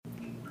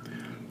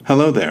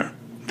Hello there.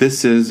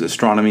 This is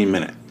Astronomy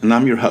Minute, and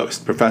I'm your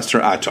host, Professor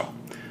Achal.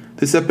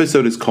 This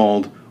episode is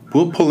called,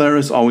 Will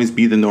Polaris Always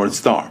Be the North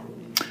Star?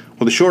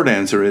 Well, the short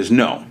answer is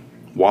no.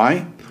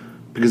 Why?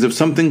 Because of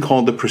something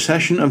called the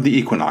precession of the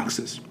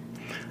equinoxes.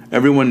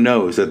 Everyone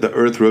knows that the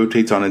Earth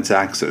rotates on its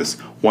axis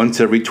once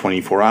every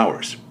 24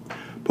 hours.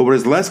 But what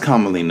is less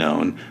commonly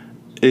known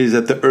is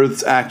that the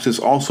Earth's axis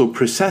also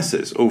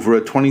precesses over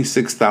a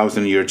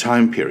 26,000-year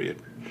time period.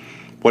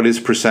 What is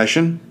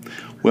precession?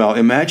 Well,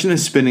 imagine a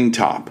spinning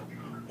top.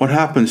 What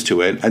happens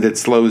to it as it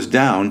slows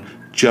down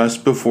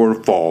just before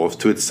it falls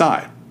to its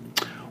side?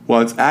 Well,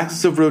 its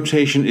axis of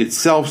rotation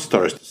itself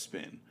starts to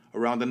spin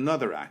around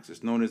another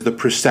axis known as the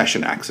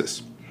precession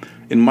axis.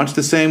 In much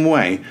the same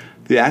way,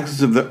 the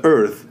axis of the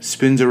Earth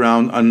spins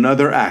around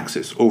another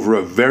axis over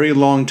a very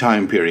long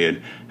time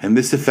period, and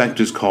this effect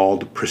is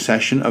called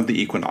precession of the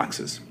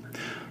equinoxes.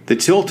 The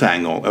tilt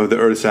angle of the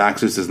Earth's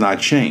axis does not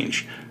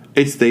change.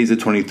 It stays at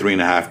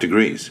 23.5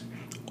 degrees.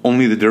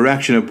 Only the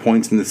direction of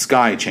points in the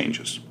sky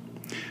changes.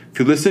 If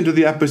you listen to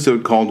the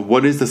episode called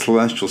What is the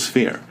Celestial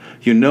Sphere,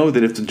 you know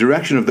that if the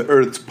direction of the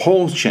Earth's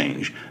poles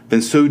change,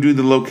 then so do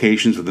the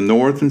locations of the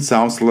north and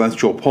south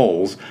celestial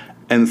poles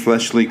and the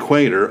celestial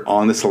equator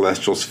on the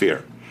celestial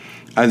sphere.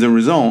 As a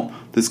result,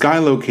 the sky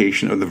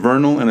location of the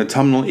vernal and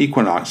autumnal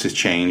equinoxes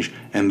change,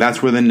 and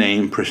that's where the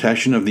name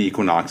precession of the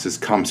equinoxes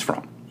comes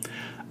from.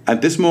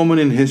 At this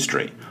moment in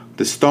history,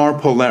 the star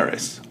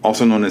Polaris,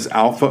 also known as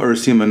Alpha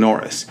Ursae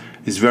Minoris,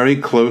 is very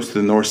close to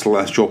the North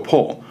Celestial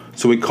Pole,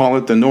 so we call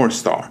it the North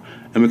Star,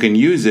 and we can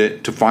use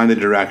it to find the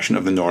direction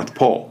of the North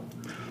Pole.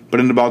 But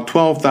in about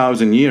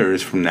 12,000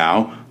 years from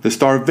now, the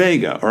star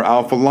Vega, or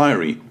Alpha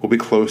Lyrae, will be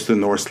close to the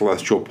North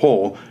Celestial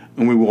Pole,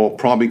 and we will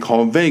probably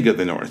call Vega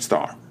the North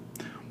Star.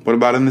 What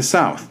about in the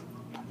south?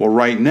 Well,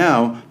 right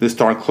now, the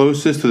star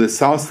closest to the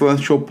South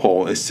Celestial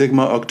Pole is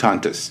Sigma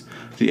Octantis,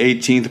 the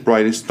 18th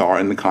brightest star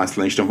in the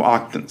constellation of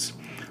Octans,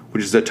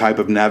 which is a type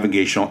of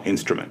navigational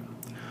instrument.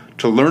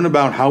 To learn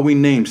about how we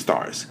name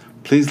stars,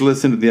 please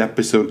listen to the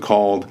episode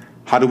called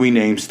How Do We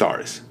Name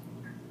Stars?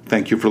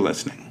 Thank you for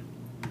listening.